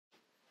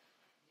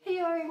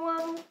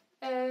everyone!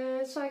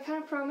 So I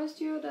kind of promised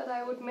you that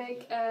I would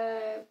make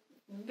a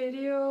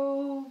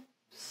video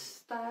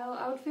style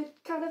outfit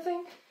kind of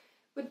thing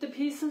with the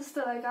pieces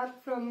that I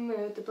got from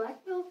the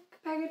blackmilk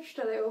package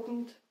that I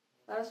opened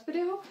last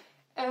video.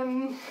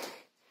 And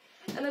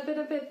I've been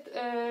a bit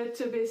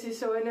too busy,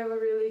 so I never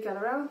really got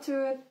around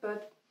to it,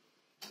 but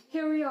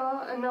here we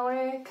are, and now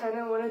I kind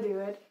of want to do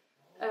it.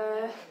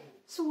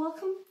 So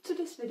welcome to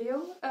this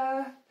video.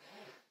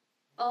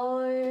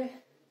 I'll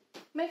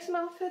make some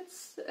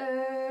outfits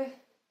that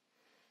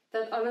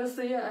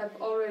honestly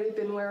I've already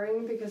been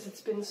wearing because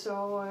it's been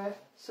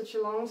such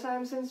a long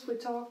time since we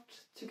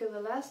talked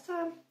together last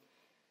time.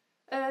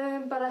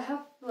 But I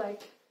have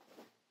like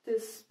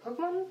this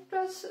Pokemon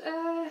dress,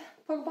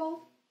 Pokeball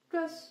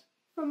dress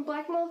from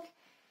blackmilk,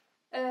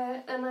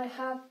 and I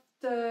have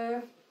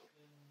the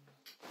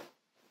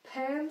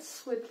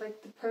pants with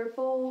like the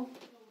purple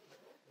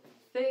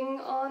thing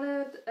on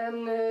it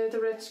and the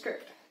red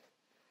skirt.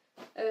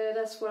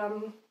 That's what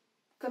I'm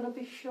gonna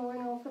be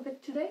showing off a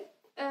bit today.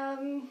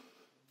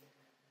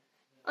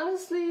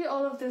 Honestly,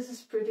 all of this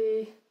is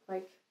pretty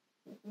like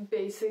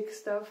basic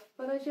stuff,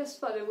 but I just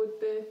thought it would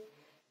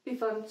be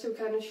fun to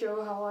kind of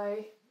show how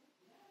I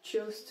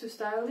chose to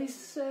style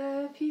these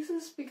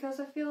pieces, because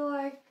I feel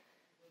like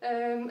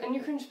and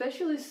you can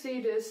especially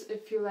see this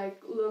if you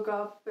like look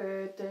up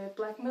the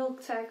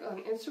blackmilk tag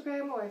on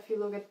Instagram, or if you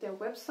look at their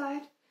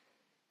website.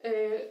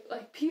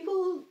 Like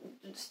people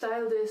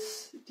style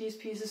these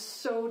pieces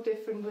so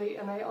differently,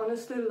 and I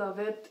honestly love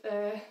it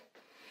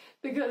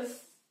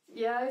because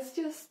yeah, it's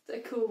just a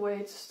cool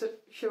way to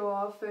show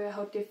off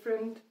how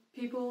different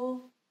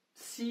people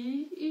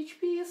see each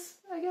piece,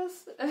 I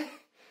guess.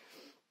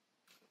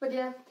 But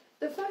yeah,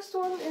 the first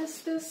one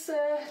is this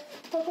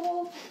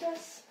Pokeball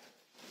dress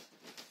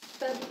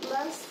that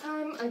last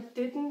time I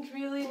didn't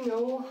really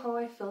know how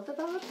I felt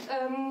about.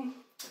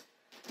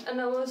 And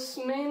that was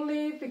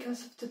mainly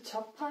because of the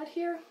top part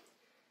here.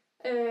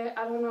 I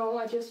don't know,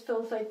 I just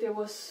felt like there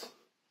was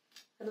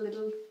a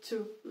little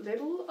too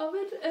little of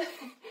it.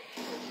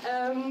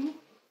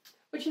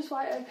 Which is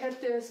why I paired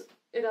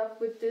it up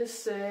with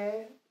this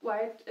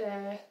white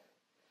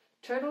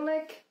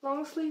turtleneck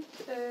long sleeve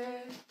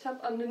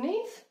top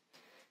underneath.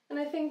 And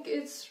I think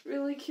it's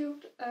really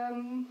cute.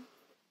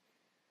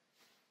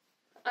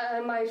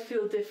 I might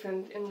feel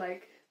different in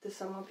like the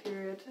summer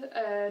period.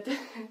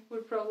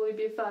 Would probably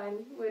be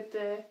fine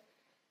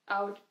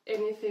without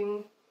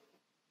anything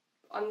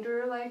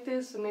under like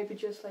this, or maybe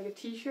just like a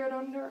t-shirt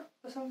under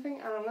or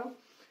something, I don't know.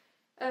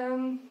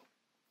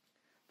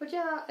 But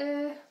yeah,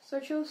 so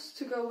I chose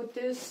to go with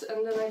this,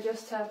 and then I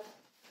just have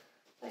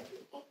like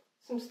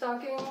some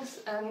stockings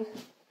and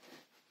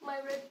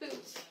my red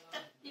boots.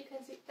 You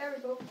can see, there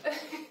we go.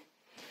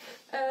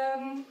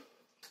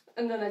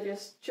 And then I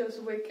just chose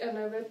a wig and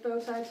a red bow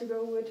tie to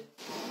go with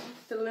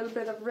the little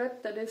bit of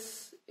red that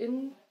is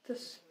in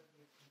this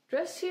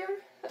dress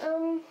here.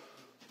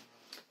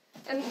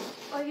 And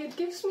like it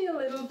gives me a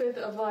little bit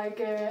of like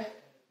a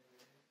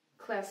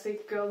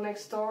classic girl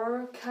next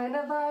door kind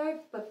of vibe,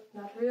 but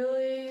not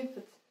really.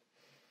 But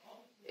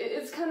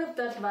it's kind of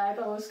that vibe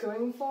I was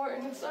going for,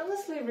 and it's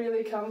honestly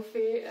really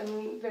comfy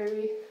and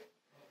very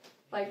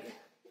like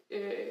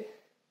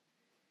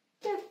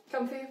yeah,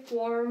 comfy,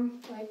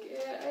 warm. Like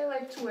I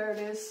like to wear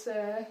this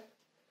in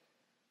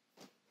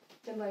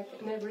like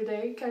an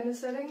everyday kind of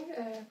setting,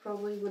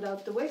 probably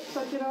without the wig,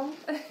 but you know.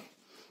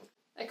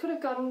 I could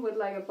have gone with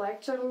like a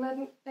black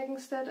turtleneck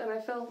instead, and I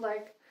felt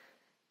like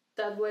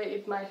that way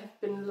it might have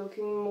been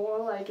looking more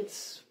like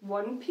it's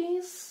one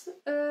piece,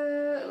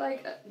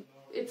 like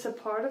it's a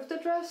part of the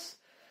dress.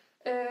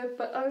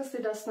 But honestly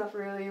that's not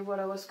really what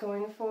I was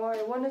going for.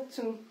 I wanted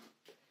to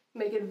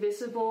make it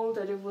visible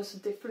that it was a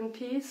different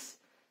piece,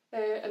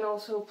 and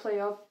also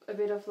play up a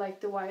bit of like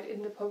the white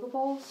in the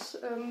Pokeballs.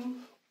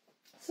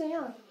 So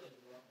yeah,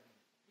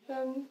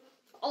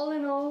 all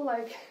in all,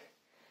 like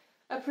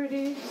a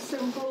pretty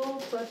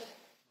simple but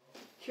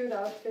cute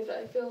outfit.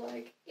 I feel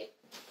like it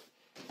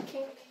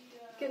can't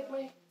get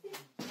my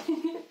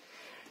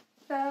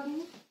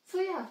so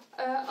yeah,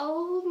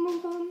 I'll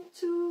move on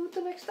to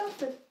the next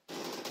outfit.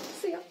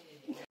 See ya.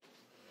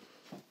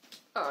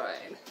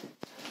 Alright,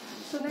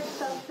 so next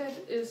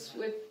outfit is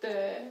with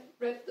the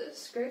red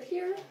skirt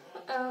here.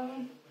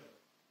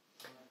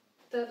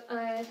 That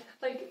I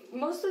like,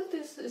 most of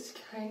this is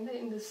kinda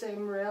in the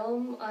same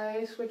realm.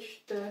 I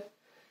switched the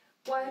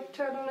white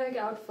turtleneck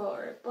out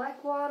for a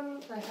black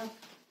one. I have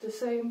the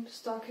same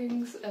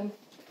stockings and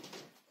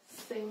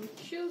same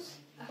shoes.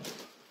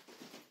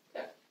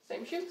 Yeah,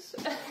 same shoes.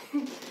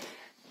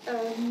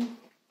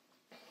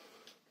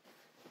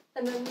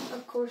 And then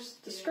of course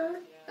the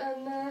skirt,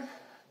 and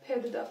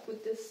paired it up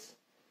with this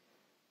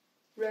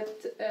red,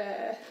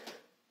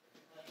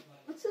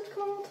 what's it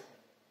called?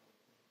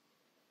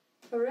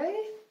 Beret?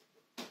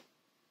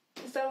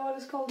 Is that what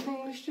it's called in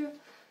English too?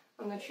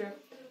 I'm not sure.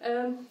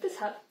 This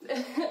hat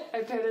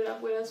I paired it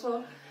up with as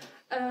well.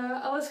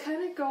 I was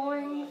kind of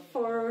going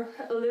for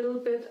a little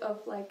bit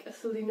of like a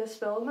Selena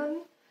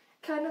Spellman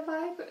kind of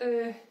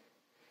vibe,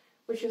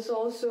 which is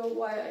also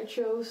why I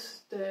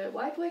chose the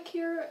white wig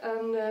here,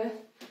 and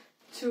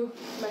to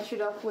match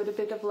it up with a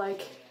bit of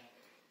like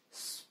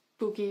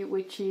spooky,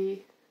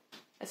 witchy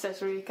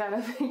accessory kind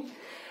of thing.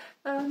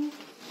 And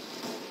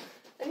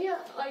yeah,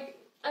 like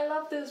I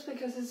love this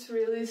because it's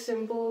really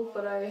simple,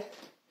 but I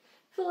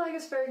feel like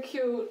it's very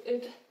cute.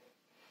 It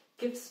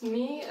gives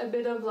me a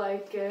bit of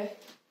like a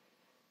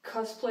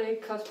cosplay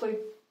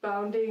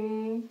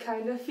bounding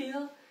kind of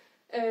feel,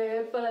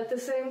 but at the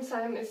same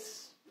time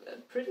it's a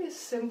pretty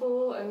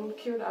simple and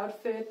cute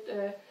outfit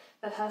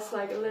that has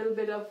like a little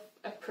bit of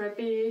a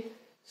preppy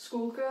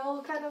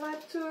schoolgirl kind of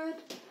vibe to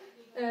it,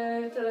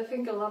 that I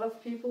think a lot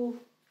of people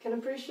can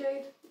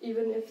appreciate,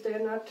 even if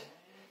they're not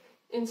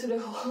into the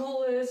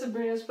whole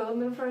Sabrina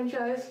Spellman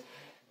franchise,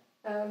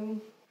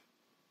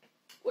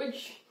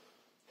 which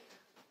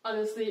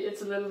honestly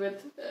it's a little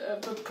bit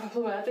of a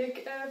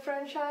problematic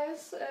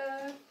franchise,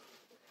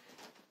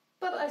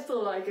 but I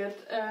still like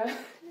it.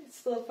 It's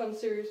still a fun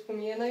series for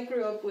me, and I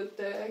grew up with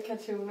the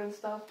cartoon and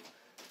stuff.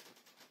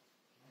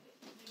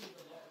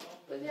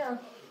 But yeah,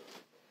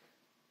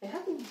 I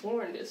haven't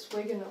worn this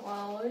wig in a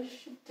while. I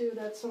should do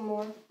that some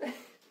more.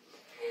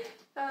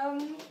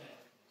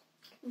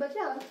 But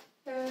yeah,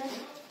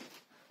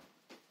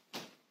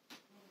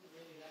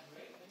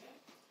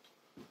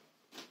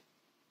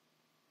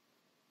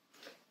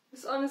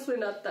 there's honestly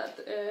not that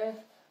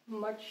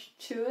much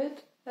to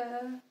it.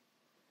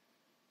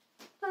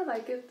 I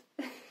like it.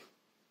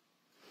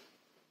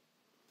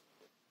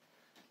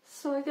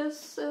 So I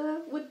guess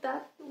with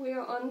that we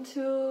are on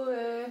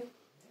to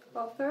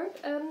our third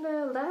and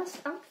last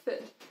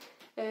outfit,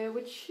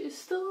 which is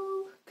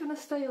still gonna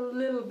stay a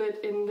little bit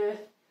in the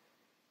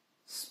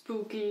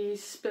spooky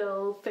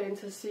spell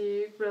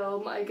fantasy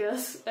realm, I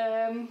guess,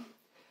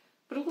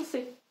 but we'll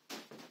see.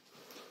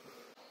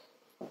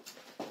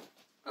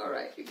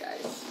 Alright you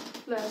guys,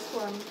 last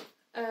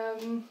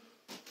one.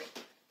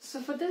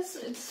 So for this,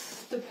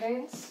 it's the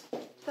pants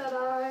that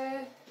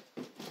I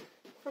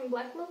from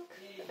Blackmilk.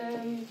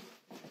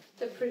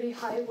 They're pretty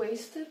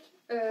high-waisted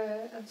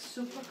and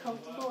super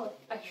comfortable.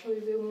 I've actually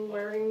been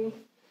wearing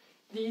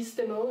these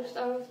the most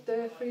out of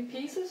the 3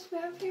 pieces we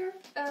have here.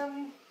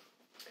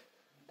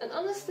 And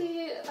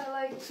honestly, I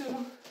like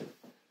to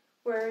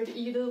wear it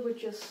either with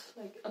just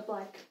like a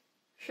black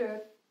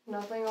shirt,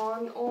 nothing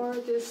on, or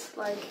this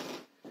like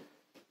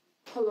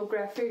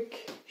holographic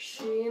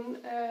sheen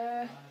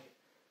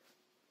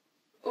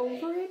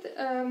over it.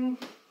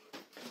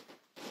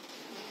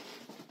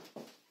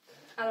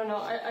 I don't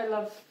know, I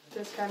love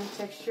this kind of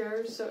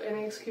texture, so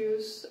any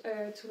excuse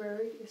to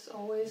wear it is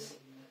always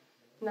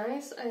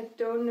nice. I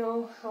don't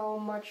know how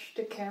much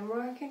the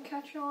camera can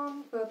catch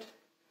on, but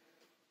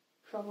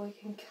probably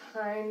can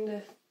kind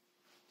of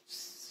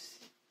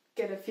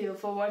get a feel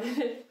for what it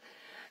is.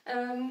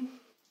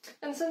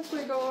 And since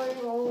we're going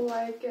all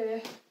like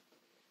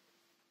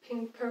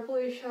pink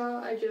purplish,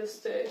 I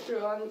just threw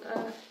on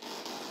a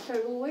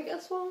purple wig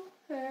as well,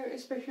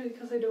 especially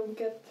because I don't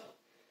get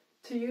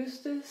to use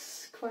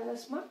this quite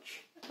as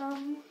much,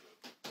 and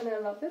I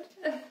love it.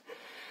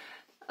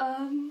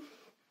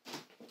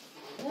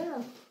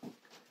 Yeah.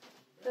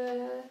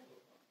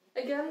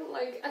 Again,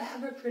 like I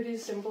have a pretty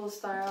simple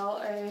style.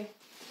 I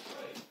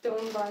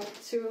don't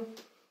like to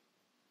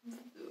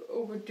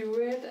overdo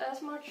it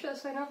as much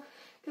as I know,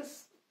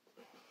 because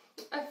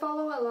I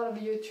follow a lot of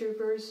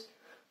YouTubers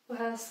who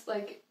has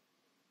like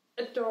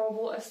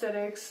adorable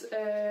aesthetics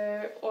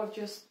or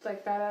just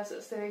like badass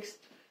aesthetics,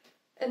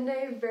 and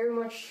they very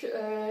much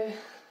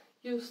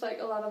use like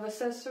a lot of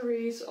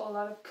accessories or a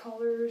lot of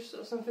colors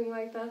or something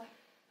like that.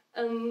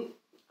 And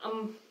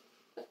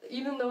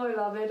even though I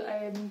love it,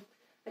 I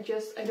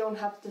don't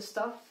have the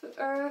stuff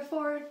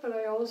for it, but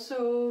I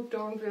also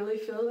don't really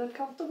feel that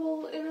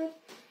comfortable in it.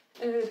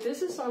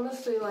 This is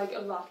honestly like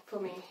a lot for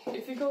me.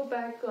 If you go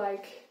back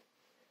like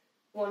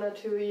 1 or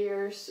 2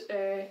 years,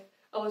 I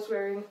was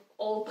wearing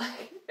all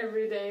black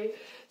every day,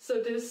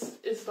 so this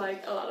is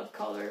like a lot of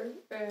color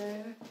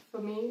for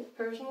me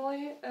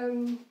personally.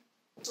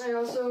 I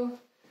also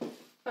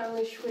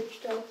finally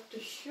switched out the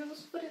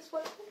shoes for this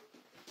one.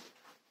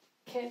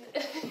 Can't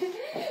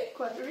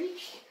quite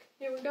reach.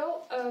 Here we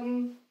go.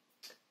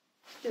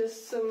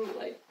 Just some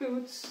like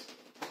boots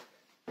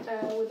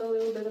with a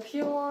little bit of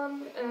heel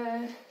on.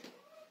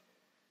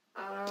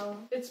 I don't know,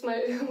 it's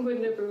my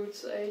winter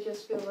boots. I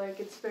just feel like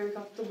it's very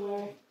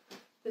comfortable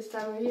this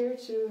time of year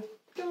to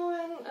go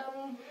in.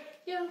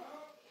 Yeah,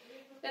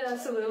 it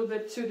adds a little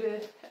bit to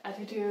the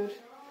attitude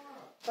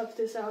of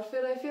this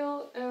outfit, I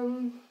feel.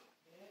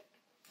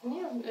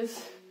 Yeah,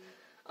 it's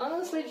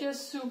honestly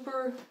just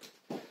super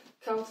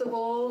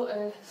comfortable,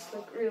 and it's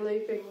like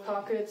really big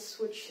pockets,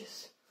 which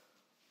is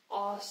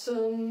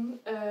awesome.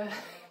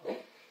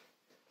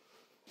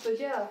 But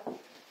yeah,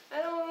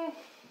 I don't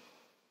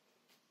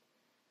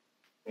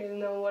really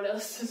know what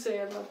else to say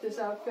about this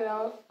outfit,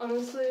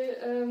 honestly,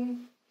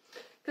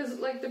 because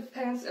like the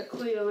pants are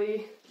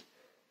clearly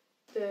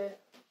the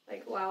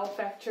like wow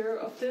factor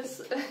of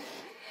this.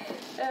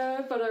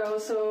 But I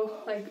also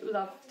like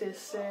love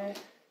this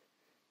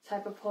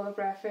type of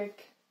holographic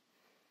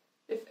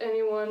if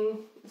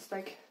anyone is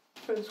like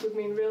friends with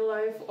me in real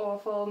life or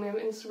follow me on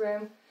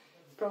Instagram,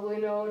 probably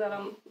know that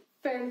I'm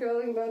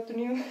fangirling about the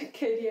new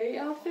KDA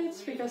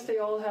outfits, because they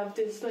all have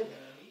this like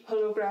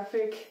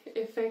holographic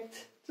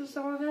effect to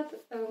some of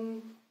it.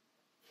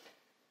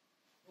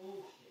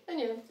 And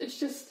yeah, it's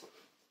just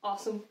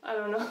awesome. I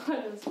don't know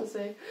what else to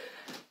say.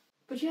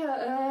 But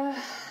yeah,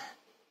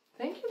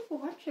 thank you for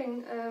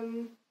watching.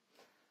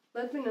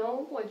 Let me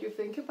know what you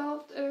think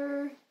about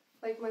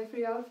like my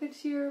 3 outfits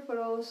here, but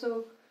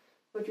also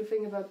what you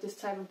think about this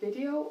type of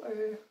video.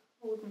 I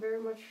would very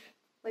much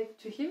like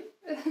to hear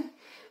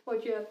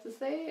what you have to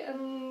say,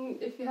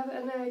 and if you have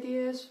any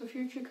ideas for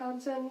future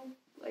content,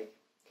 like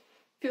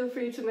feel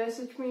free to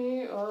message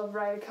me or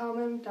write a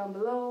comment down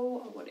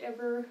below or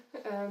whatever.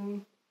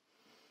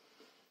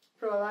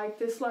 Throw a like,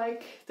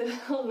 dislike, then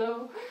I'll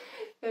know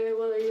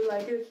whether you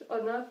like it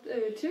or not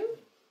too.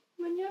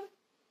 And yeah,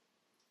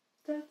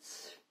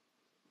 that's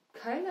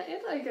kinda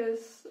it, I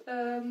guess.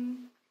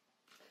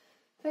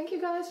 Thank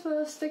you guys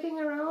for sticking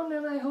around,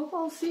 and I hope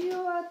I'll see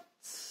you at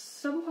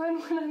some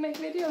point when I make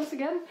videos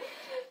again.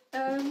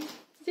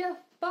 Yeah,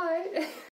 bye!